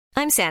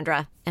I'm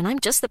Sandra, and I'm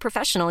just the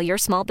professional your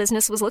small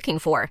business was looking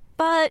for.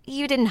 But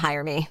you didn't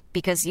hire me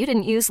because you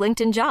didn't use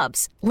LinkedIn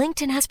Jobs.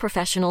 LinkedIn has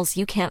professionals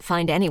you can't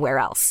find anywhere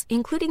else,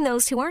 including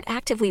those who aren't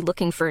actively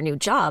looking for a new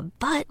job,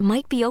 but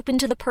might be open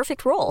to the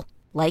perfect role,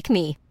 like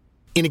me.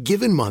 In a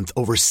given month,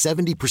 over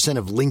 70%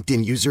 of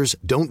LinkedIn users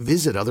don't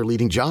visit other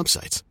leading job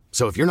sites.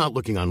 So if you're not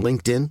looking on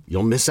LinkedIn,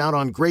 you'll miss out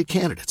on great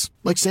candidates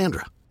like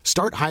Sandra.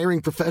 Start hiring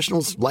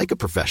professionals like a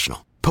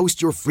professional.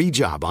 Post your free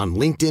job on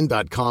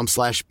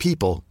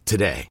linkedin.com/people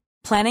today.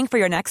 Planning for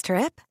your next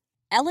trip?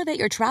 Elevate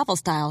your travel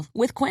style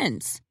with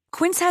Quince.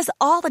 Quince has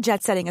all the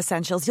jet-setting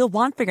essentials you'll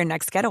want for your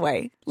next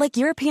getaway, like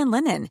European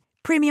linen,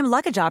 premium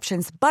luggage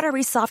options,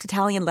 buttery soft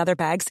Italian leather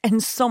bags,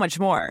 and so much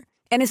more.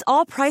 And is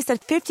all priced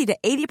at 50 to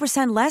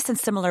 80% less than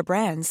similar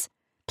brands.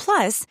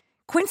 Plus,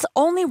 Quince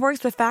only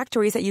works with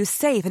factories that use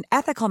safe and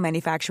ethical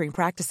manufacturing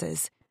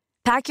practices.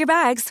 Pack your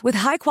bags with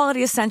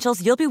high-quality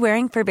essentials you'll be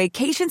wearing for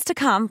vacations to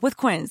come with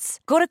Quince.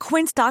 Go to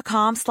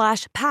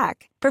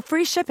quince.com/pack for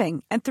free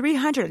shipping and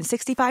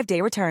 365-day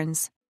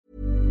returns.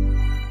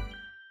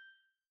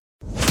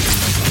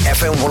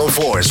 FM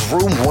 104's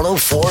Room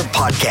 104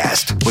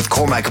 podcast with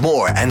Cormac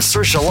Moore and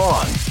Saoirse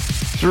Long.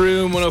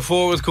 Room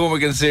 104 with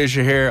Cormac and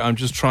Saoirse here. I'm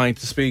just trying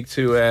to speak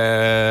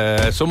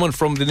to someone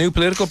from the new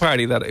political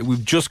party that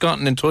we've just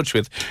gotten in touch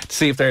with to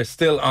see if they're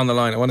still on the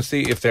line. I want to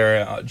see if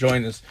they're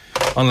joining us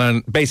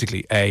online.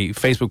 Basically, a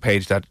Facebook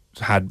page that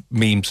had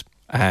memes,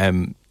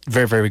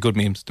 very, very good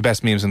memes, the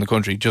best memes in the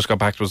country, just got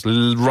back to us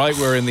right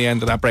we're in the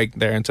end of that break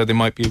there and said they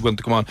might be willing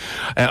to come on.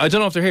 I don't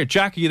know if they're here.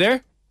 Jack, are you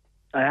there?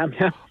 I am,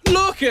 yeah.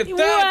 Look at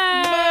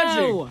that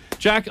magic.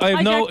 Jack, I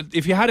have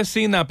if you had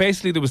seen that,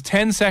 basically there was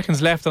 10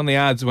 seconds left on the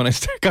ads when I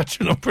got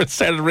your number and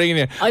started ringing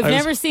you. I've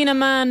never seen a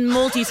man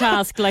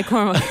multitask like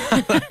Cormac.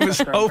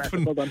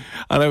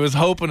 I was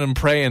hoping and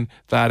praying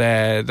that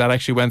that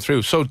actually went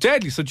through. So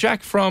deadly. So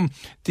Jack, from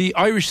the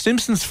Irish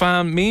Simpsons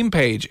fan meme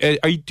page,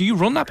 do you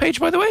run that page,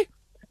 by the way?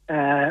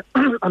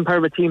 I'm part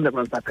of a team that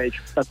runs that page.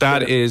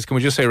 That is, can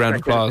we just say a round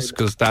of applause,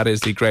 because that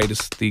is the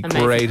greatest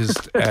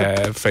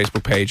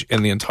Facebook page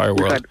in the entire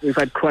world. We've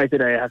had quite a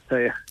day, I have to tell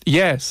you.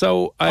 Yeah,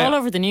 so all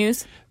over the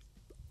news.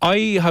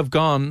 I have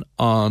gone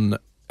on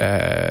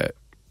an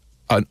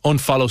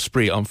unfollow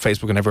spree on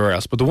Facebook and everywhere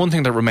else, but the one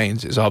thing that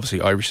remains is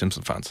obviously Irish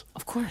Simpson fans.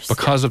 Of course.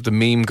 Because of the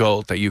meme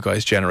gold that you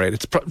guys generate.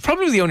 It's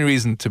probably the only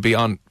reason to be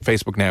on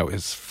Facebook now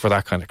is for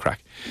that kind of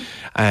crack.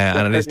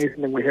 And it is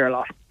something we hear a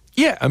lot.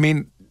 Yeah, I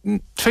mean,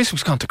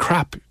 Facebook's gone to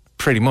crap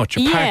pretty much,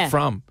 apart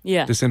from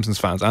the Simpsons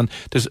fans. And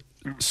there's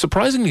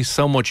surprisingly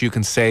so much you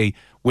can say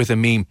with a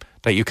meme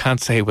that you can't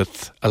say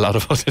with a lot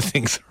of other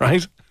things,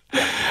 right?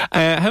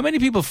 How many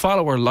people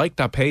follow or like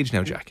that page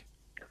now, Jack?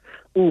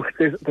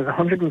 There's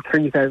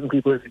 103,000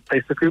 people in the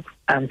Facebook group,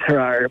 and there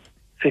are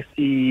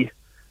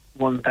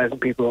 51,000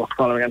 people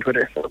following on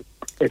Twitter. So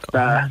it's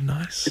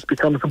nice. It's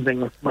become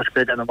something much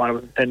bigger than what it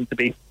was intended to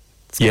be.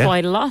 It's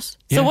quite a lot.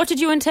 So what did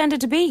you intend it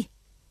to be?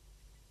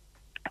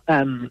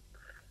 The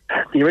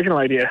original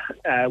idea,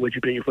 would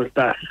you believe, was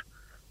that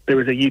there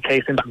was a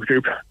UK Simpsons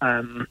group,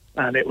 and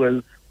it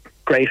was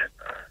great,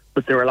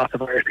 but there were lots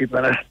of Irish people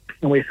in it,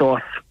 and we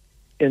thought,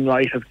 in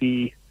light of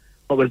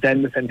what was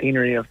then the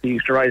centenary of the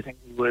Easter Rising,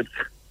 we would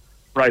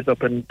rise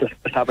up and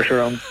establish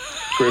our own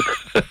group.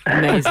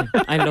 Amazing.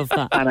 I love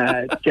that.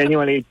 And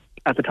genuinely,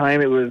 at the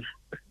time, it was,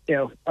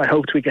 I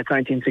hoped we'd get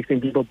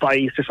 1916 people by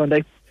Easter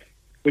Sunday.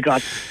 We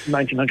got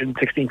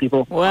 1,916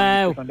 people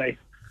on Easter Sunday.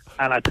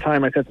 And at the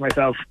time, I said to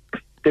myself,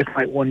 this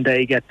might one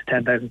day get to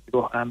 10,000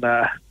 people. And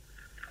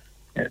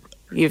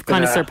you've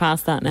kind of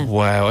surpassed that now.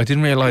 Wow, I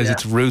didn't realise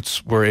its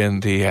roots were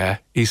in the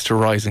Easter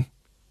Rising.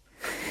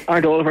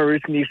 Aren't all of our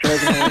roots in the Easter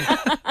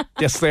Rising?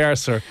 Yes, they are,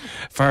 sir.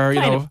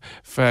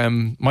 If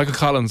Michael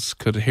Collins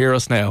could hear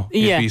us now,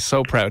 he'd be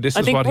so proud. This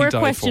is what he died for. I think we're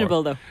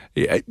questionable, though.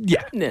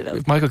 Yeah. No.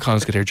 If Michael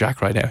Collins could hear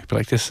Jack right now, he'd be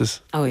like, this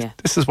is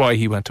why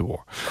he went to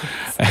war.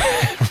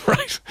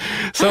 Right.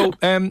 So,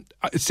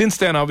 since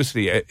then,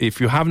 obviously,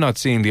 if you have not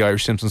seen the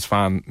Irish Simpsons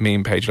fan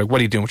meme page, like, what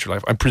are you doing with your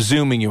life? I'm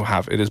presuming you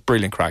have. It is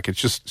brilliant crack. It's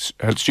just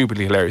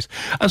stupidly hilarious.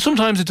 And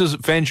sometimes it does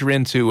venture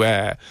into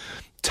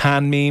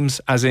tan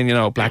memes, as in,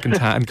 black and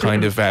tan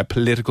kind of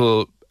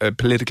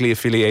politically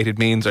affiliated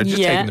memes, or just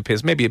taking the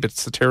piss. Maybe a bit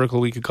satirical,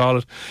 we could call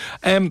it.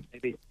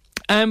 Maybe.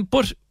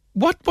 But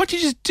what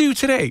did you do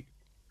today?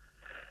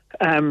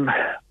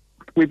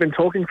 We've been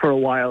talking for a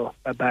while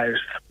about,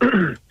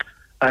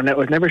 and I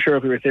was never sure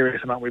if we were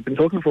serious or not. We've been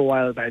talking for a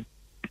while about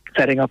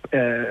setting up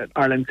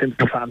Ireland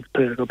Simpson fans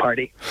political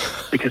party,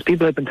 because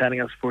people have been telling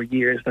us for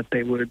years that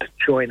they would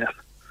join us.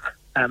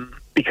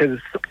 Because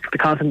the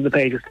content of the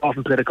page is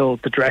often political,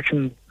 the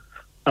direction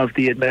of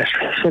the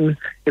administration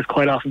is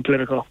quite often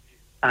political,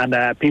 and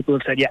people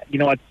have said, yeah, you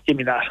know what, give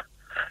me that.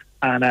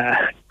 And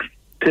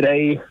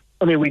today,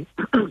 we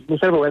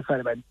set up a website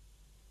about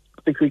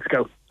 6 weeks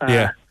ago.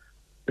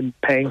 Been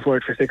paying for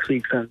it for 6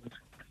 weeks and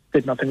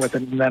did nothing with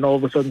it, and then all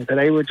of a sudden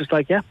today we're just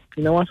like, yeah,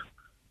 you know what,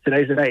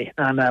 today's the day.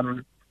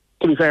 And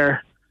to be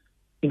fair,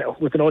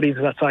 with an audience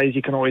of that size,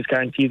 you can always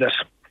guarantee that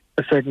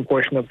a certain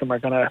portion of them are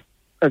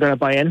gonna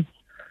buy in.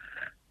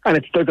 And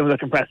it still doesn't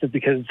look impressive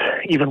because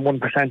even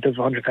 1% of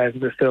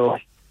 100,000 is still,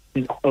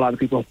 a lot of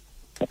people.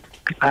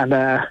 And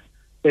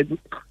it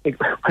went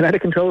out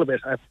of control a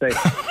bit, I have to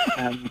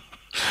say.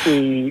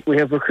 We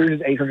have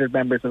recruited 800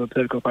 members of a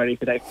political party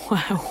today.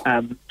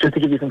 Wow. Just to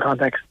give you some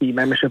context, the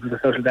membership of the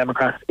Social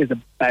Democrats is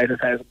about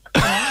 1,000.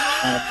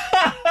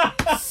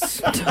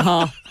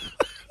 Stop.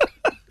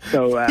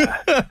 So,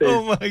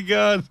 oh my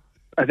God.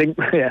 I think,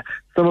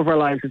 some of our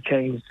lives have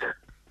changed.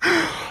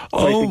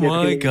 Oh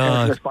my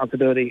God.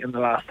 Responsibility in the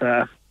last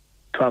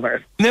 12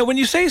 hours. Now, when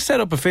you say set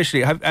up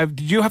officially,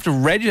 do you have to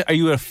register? Are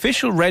you an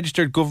official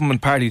registered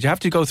government party? Do you have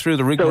to go through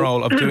the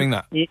rigmarole of doing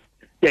that? Yeah,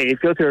 you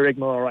go through a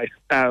rigmarole, right?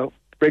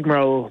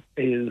 Rigmarole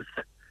is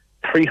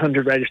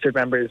 300 registered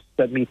members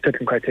that meet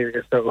certain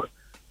criteria. So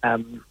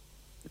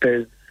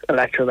there's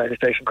electoral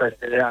registration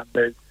criteria and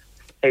there's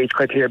age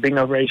criteria, being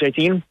over age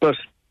 18. But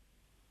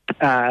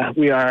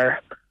we were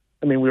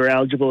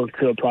eligible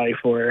to apply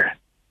for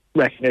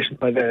recognition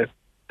by the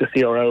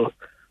CRO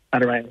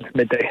at around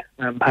midday,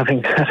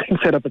 having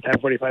set up at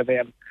 10:45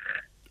 a.m.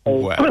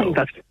 Wow.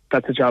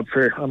 That's a job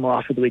for, I'm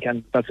off for the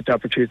weekend, that's a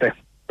job for Tuesday.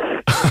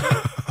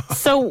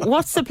 So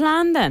what's the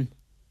plan then?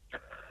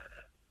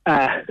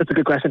 That's a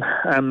good question,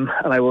 and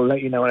I will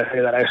let you know when I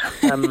figure that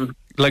out.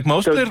 Like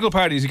most political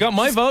parties, you got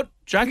my vote.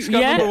 Jack's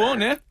got number one,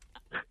 yeah?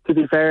 To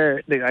be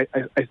fair,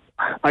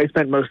 I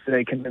spent most of the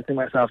day convincing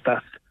myself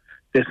that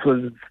this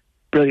was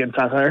brilliant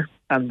satire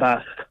and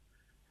that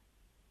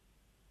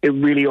it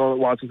really all it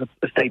was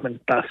a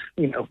statement that,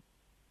 we've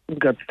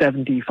got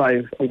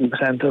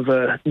 75-80% of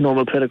a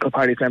normal political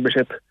party's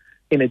membership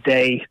in a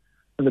day,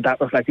 and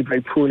that reflected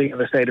very poorly on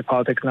the state of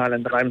politics in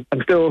Ireland. And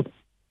I'm still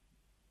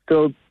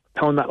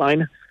towing that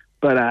line,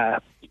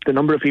 but the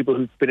number of people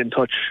who've been in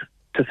touch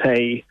to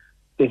say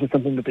this is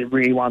something that they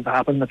really want to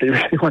happen, that they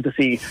really want to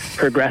see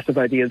progressive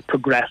ideas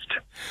progressed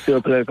to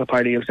a political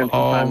party of Simpson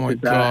fans. Oh my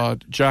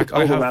God, Jack!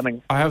 I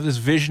have this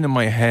vision in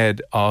my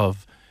head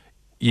of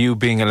you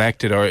being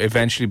elected or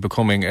eventually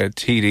becoming a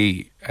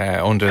TD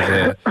under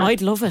the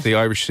I'd love it. The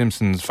Irish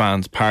Simpsons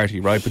fans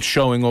party, right? But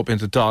showing up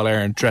into Dáil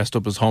Éireann dressed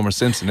up as Homer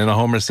Simpson in a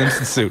Homer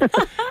Simpson suit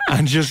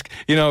and just,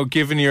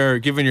 giving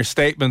your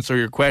statements or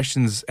your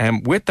questions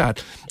with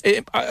that.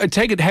 I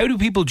take it, how do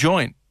people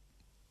join?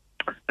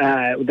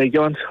 They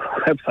go onto our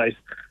website,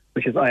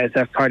 which is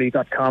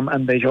isfparty.com,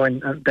 and they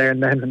join there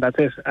and then, and that's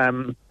it.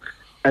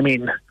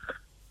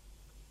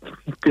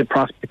 The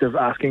prospect of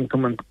asking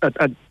someone at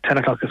 10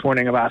 o'clock this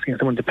morning of asking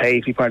someone to pay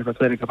to be part of a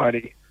political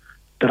party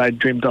that I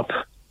dreamed up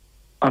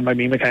on my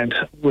meme account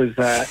was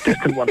a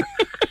distant one.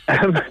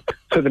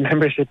 So the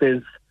membership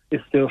is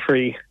still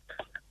free.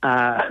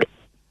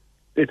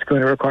 It's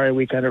going to require a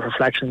weekend of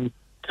reflection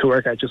to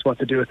work out just what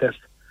to do with this,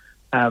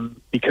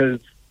 because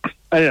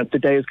I don't know, the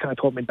day has kind of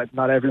taught me that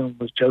not everyone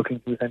was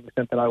joking to the same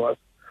extent that I was.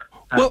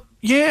 Well,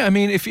 yeah,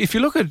 if you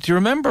look at, do you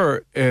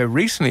remember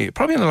recently,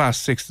 probably in the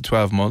last 6 to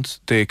 12 months,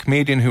 the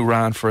comedian who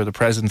ran for the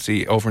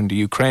presidency over in the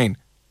Ukraine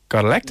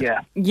got elected?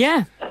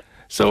 Yeah.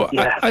 So,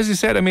 as you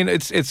said,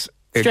 it's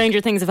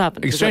stranger things have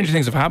happened. Stranger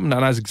things have happened,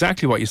 and as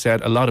exactly what you said,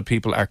 a lot of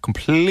people are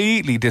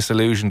completely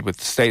disillusioned with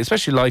the state,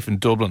 especially life in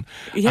Dublin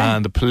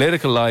and the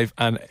political life,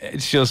 and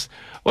it's just,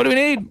 what do we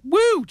need?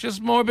 Woo!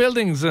 Just more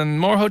buildings and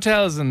more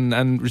hotels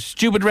and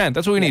stupid rent.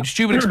 That's what we need,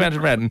 stupid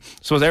expensive rent. And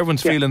so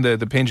everyone's feeling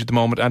the pinch at the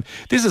moment, and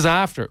this is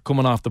after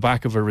coming off the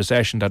back of a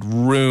recession that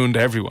ruined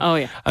everyone. Oh,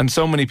 yeah. And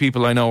so many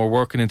people I know are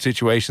working in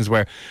situations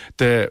where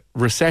the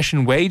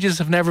recession wages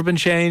have never been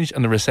changed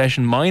and the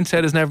recession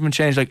mindset has never been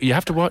changed. Like, you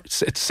have to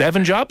watch, it's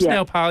 7 jobs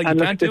now, pal. You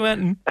can't do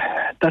anything.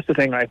 That's the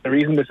thing, right? The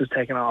reason this has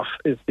taken off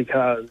is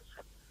because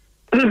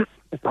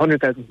it's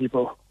 100,000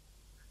 people,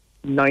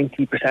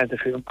 90% of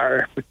whom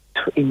are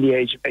in the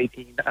age of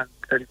 18 and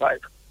 35.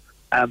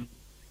 And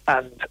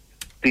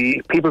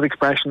the people's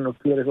expression of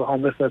political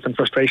homelessness and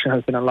frustration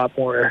has been a lot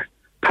more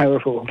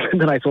powerful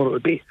than I thought it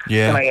would be,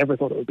 than I ever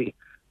thought it would be.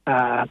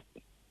 There's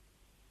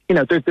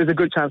a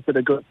good chance that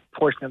a good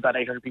portion of that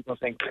 800 people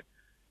think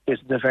this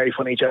is a very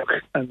funny joke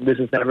and this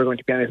is never going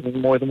to be anything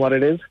more than what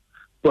it is.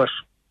 But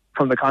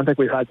from the contact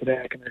we've had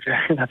today, I can assure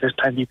you that there's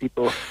plenty of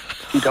people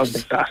who don't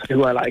think that,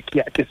 who are like,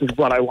 yeah, this is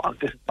what I want,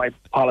 this is my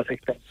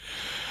politics thing.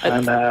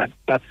 And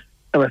that's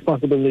a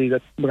responsibility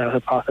that we're going to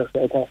have to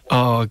process.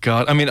 Oh,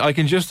 God. I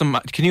can just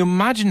can you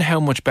imagine how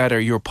much better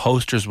your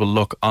posters will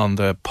look on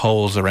the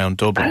polls around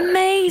Dublin?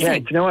 Amazing. Yeah,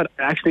 do you know what?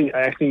 I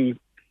actually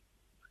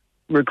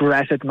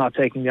regretted not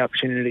taking the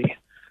opportunity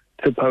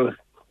to post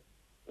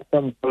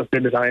some poster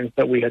designs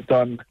that we had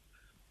done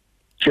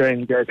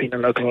during the European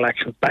and local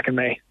elections back in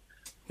May.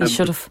 You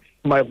should have.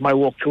 My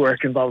walk to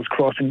work involves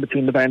crossing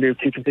between the boundary of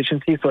 2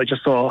 constituencies, so I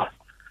just saw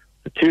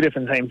the 2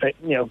 different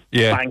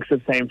banks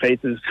of same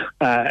faces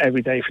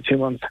every day for 2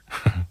 months,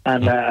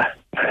 and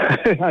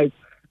I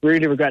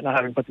really regret not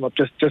having put them up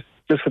just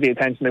for the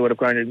attention they would have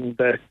garnered and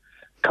the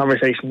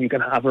conversation you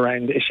can have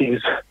around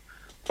issues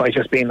by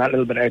just being that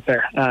little bit out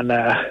there. And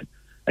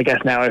I guess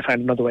now I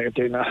found another way of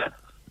doing that.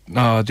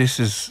 No, this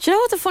is... Do you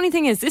know what the funny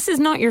thing is? This is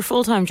not your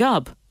full-time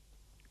job.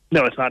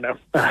 No, it's not, no.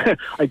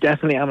 I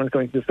definitely am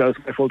going to disclose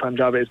what my full-time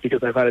job is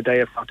because I've had a day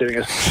of not doing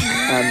it.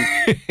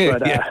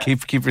 But,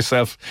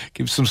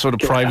 keep some sort of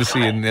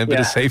privacy and a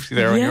bit of safety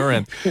there on your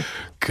end.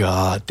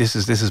 God, this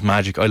is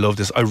magic. I love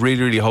this. I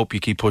really, really hope you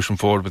keep pushing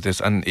forward with this.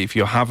 And if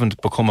you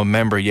haven't become a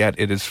member yet,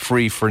 it is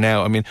free for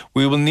now. I mean,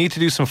 we will need to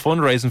do some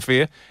fundraising for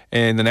you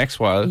in the next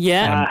while.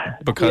 Yeah.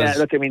 Look,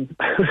 I mean,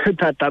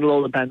 that'll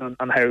all depend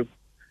on how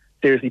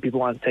seriously people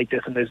want to take this.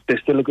 And there's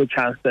still a good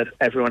chance that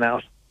everyone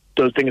else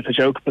does think it's a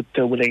joke, but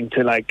still willing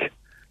to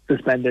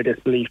suspend their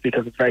disbelief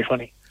because it's very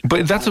funny.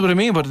 But that's what I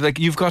mean. But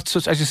you've got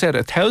such, as you said,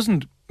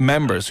 1,000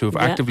 members who have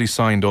actively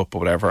signed up or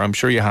whatever. I'm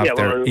sure you have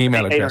their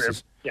email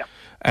addresses.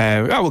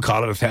 I will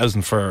call it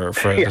 1,000 for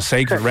the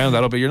sake of it, round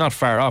that up. But you're not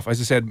far off.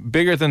 As I said,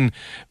 bigger than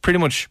pretty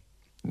much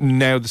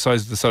now the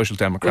size of the Social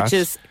Democrats,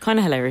 which is kind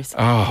of hilarious.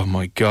 Oh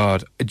my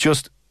God!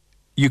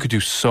 You could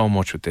do so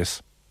much with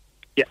this.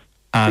 Yeah,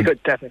 you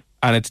could definitely.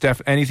 And it's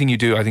anything you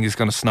do, I think, is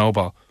going to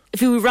snowball.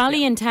 If we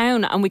rally in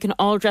town and we can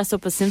all dress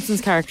up as Simpsons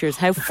characters,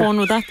 how fun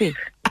would that be?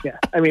 Yeah,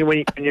 I mean,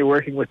 when you're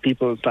working with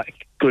people's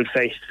good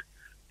faith,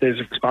 there's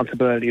a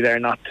responsibility there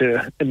not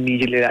to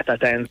immediately let that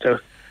down. So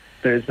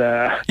there's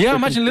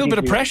imagine a little bit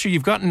of pressure.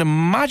 You've gotten a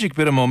magic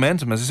bit of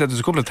momentum. As I said, there's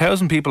a couple of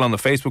 1,000 people on the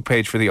Facebook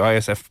page for the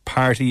ISF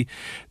party.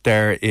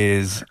 There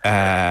is,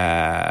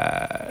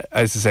 as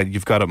I said,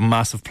 you've got a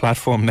massive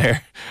platform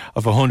there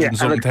of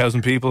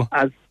 100,000 people.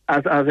 As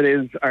it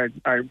is,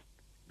 our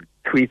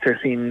tweets are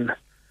seen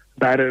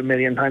about 1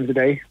 million times a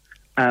day,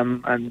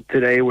 and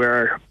today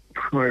we're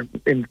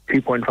in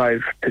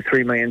 2.5 to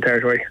 3 million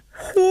territory.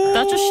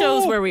 That just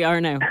shows where we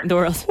are now in the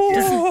world.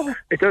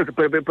 It does,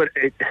 but to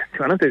be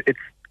honest,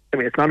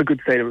 it's not a good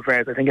state of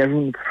affairs. I think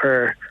everyone would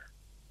prefer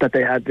that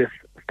they had this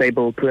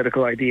stable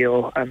political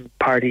ideal and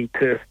party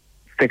to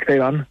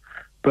fixate on,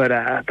 but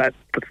that's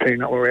clearly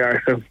not where we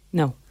are. So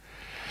no.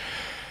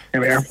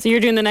 There we are. So you're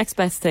doing the next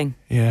best thing.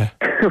 Yeah.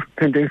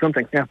 I'm doing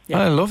something, yeah.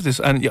 I love this.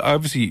 And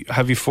obviously,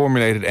 have you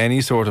formulated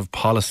any sort of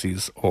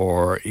policies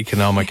or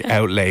economic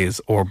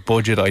outlays or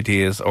budget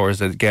ideas, or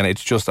is it, again,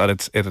 it's just at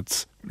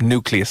its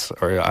nucleus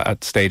or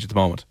at stage at the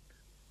moment?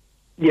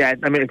 Yeah,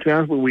 I mean, to be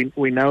honest,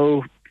 we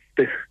know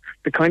the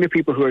kind of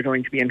people who are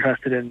going to be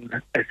interested in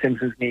a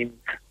Simpsons memes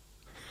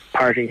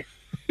party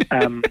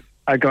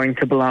are going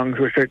to belong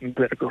to a certain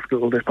political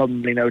school. There's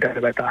probably no doubt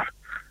about that.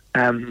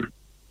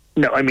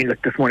 No, I mean,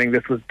 look, this morning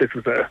this was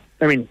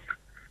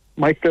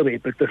might still be,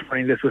 but this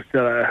morning this was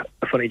still a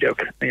funny joke,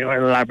 an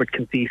elaborate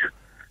conceit.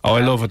 Oh,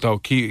 I love it though.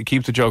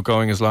 Keep the joke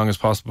going as long as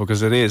possible,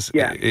 because it is,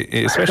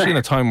 especially in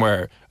a time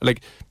where,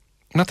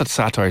 not that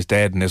satire is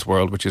dead in this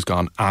world, which has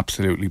gone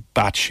absolutely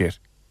batshit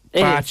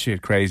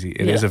crazy.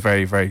 It is a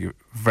very, very,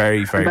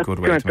 very, very good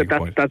way to make a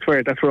point. That's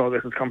where all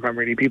this has come from.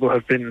 Really, people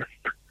have been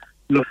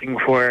looking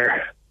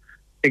for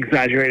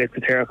exaggerated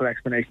satirical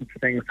explanations for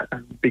things,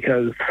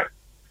 because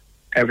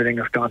everything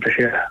has gone to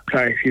shit.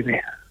 Sorry, excuse me.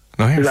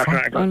 No, you're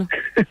fine.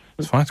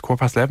 It's fine. It's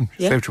 11:15.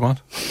 Say what you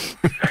want.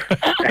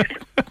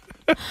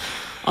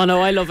 Oh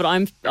no, I love it.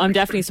 I'm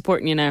definitely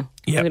supporting you now.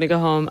 Yep. I'm going to go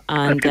home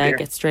and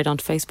get straight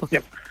onto Facebook.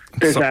 Yep.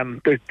 There's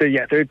some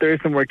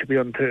work to be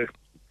done to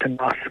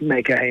not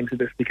make a hames of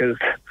this, because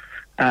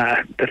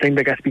the thing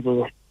that gets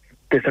people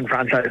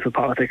disenfranchised with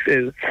politics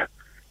is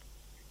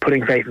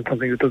putting faith in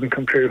something that doesn't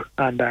come true.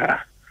 And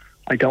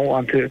I don't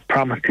want to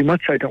promise too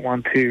much. I don't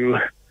want to.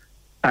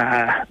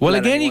 Well,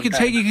 again, you could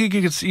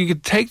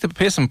take the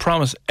piss and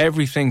promise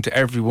everything to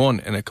everyone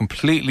in a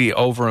completely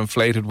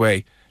overinflated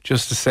way,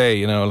 just to say,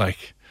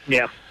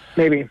 yeah,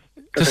 maybe.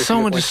 There's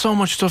so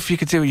much stuff you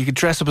could do. You could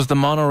dress up as the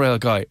monorail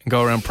guy and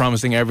go around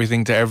promising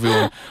everything to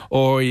everyone,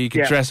 or you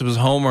could dress up as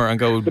Homer and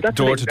go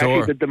door to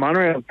door. The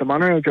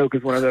monorail joke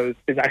is one of those.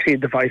 It's actually a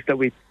device that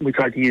we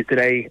tried to use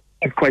today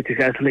quite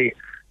successfully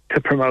to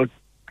promote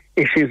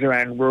issues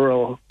around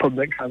rural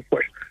public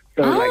transport.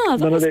 So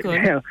none of it.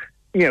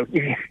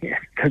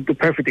 The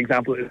perfect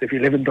example is if you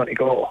live in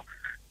Donegal,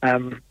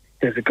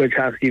 there's a good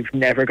chance you've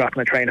never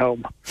gotten a train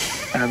home,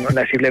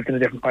 unless you've lived in a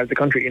different part of the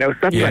country. So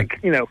that's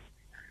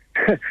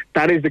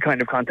that is the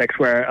kind of context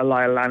where a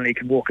Lyle Lanley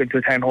can walk into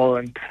a town hall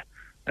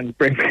and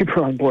bring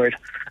people on board.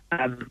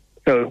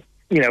 So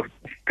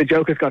the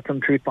joke has got some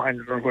truth behind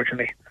it,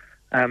 unfortunately,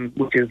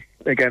 which is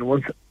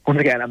once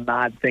again a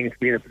mad thing to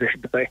be in a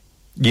position to say.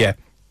 Yeah,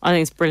 I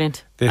think it's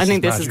brilliant. I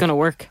think this is going to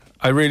work.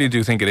 I really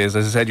do think it is.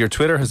 As I said, your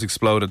Twitter has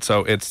exploded.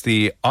 So it's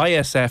the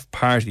ISF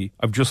Party.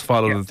 I've just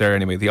followed it there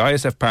anyway. The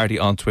ISF Party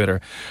on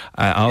Twitter.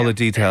 All the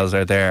details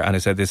are there. And I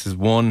said this is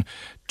one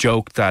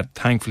joke that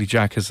thankfully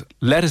Jack has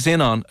let us in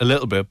on a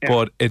little bit.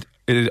 But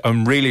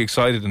I'm really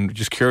excited and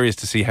just curious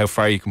to see how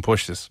far you can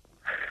push this.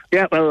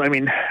 Yeah, well, I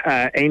mean,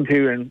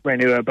 Ain2 and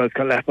Renua both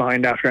got left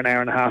behind after an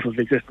hour and a half of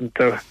existence.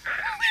 So,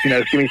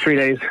 give me 3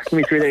 days. Give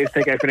me 3 days to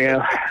take everything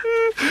out.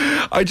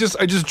 I just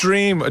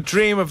dream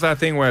of that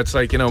thing where it's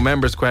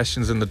members'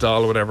 questions in the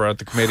doll or whatever at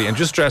the committee, and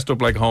just dressed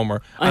up like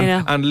Homer.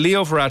 And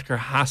Leo Varadkar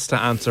has to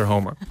answer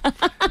Homer.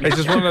 It's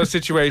just one of those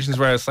situations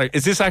where it's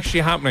is this actually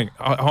happening?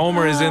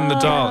 Homer is in the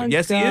doll.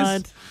 Yes, God. He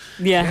is.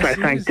 Yeah. I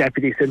thank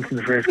Deputy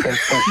Simpson for his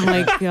question. Oh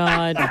my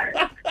God.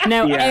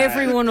 Now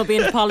everyone will be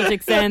into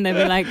politics then. They'll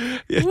be like,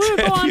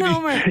 go on,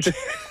 Homer.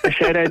 A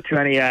shout out to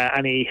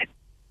any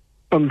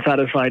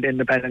unsatisfied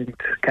independent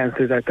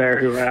councillors out there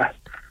who are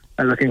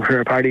looking for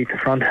a party to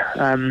front.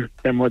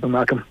 They're more than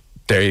welcome.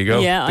 There you go.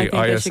 Yeah, I think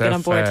they should get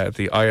on board.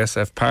 The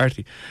ISF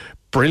party.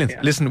 Brilliant.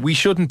 Yeah. Listen, we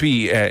shouldn't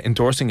be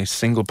endorsing a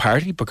single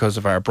party because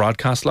of our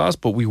broadcast laws,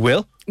 but we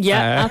will.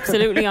 Yeah,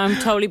 absolutely. I'm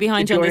totally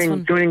behind you on this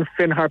one. Joining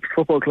Finn Harp's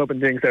football club and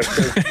doing so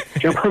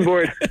jump on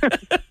board.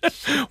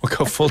 We'll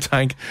go full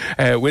tank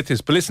with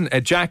this. But listen,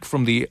 Jack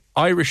from the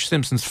Irish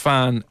Simpsons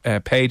fan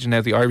page and now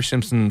the Irish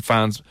Simpsons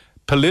fans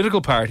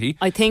political party.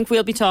 I think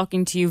we'll be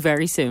talking to you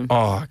very soon.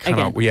 Oh, I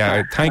cannot.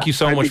 Yeah, thank you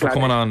so much for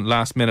coming on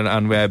last minute,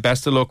 and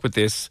best of luck with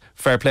this.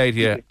 Fair play to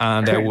you,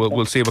 and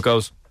we'll see what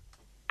goes.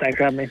 Thanks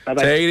for having me.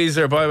 Bye-bye. Take it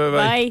easy. Bye.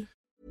 Bye.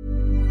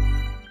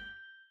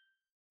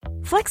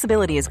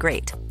 Flexibility is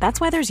great. That's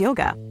why there's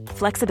yoga.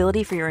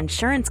 Flexibility for your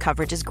insurance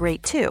coverage is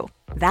great too.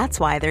 That's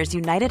why there's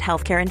United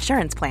Healthcare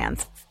Insurance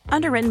Plans.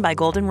 Underwritten by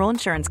Golden Rule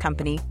Insurance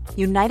Company,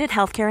 United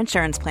Healthcare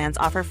Insurance Plans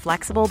offer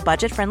flexible,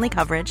 budget-friendly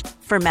coverage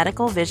for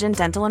medical, vision,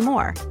 dental, and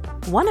more.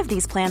 One of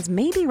these plans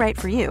may be right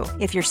for you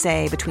if you're,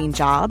 say, between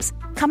jobs,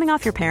 coming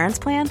off your parents'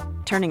 plan,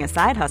 turning a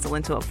side hustle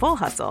into a full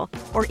hustle,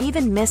 or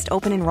even missed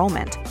open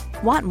enrollment.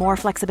 Want more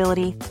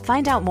flexibility?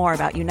 Find out more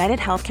about United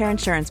Healthcare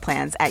Insurance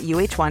Plans at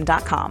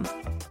uh1.com.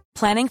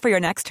 Planning for your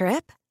next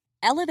trip?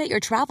 Elevate your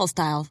travel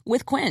style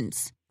with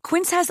Quince.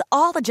 Quince has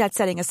all the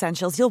jet-setting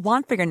essentials you'll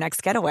want for your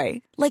next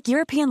getaway, like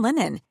European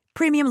linen,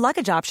 premium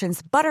luggage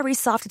options, buttery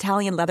soft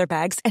Italian leather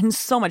bags, and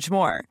so much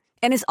more.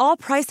 And is all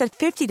priced at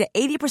 50 to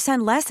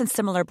 80% less than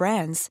similar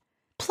brands.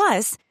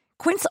 Plus,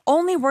 Quince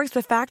only works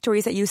with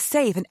factories that use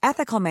safe and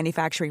ethical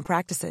manufacturing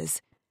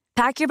practices.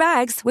 Pack your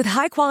bags with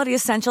high-quality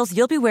essentials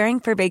you'll be wearing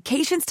for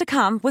vacations to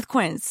come with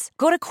Quince.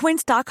 Go to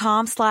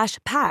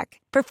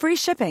quince.com/pack for free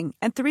shipping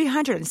and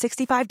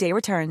 365-day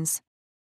returns.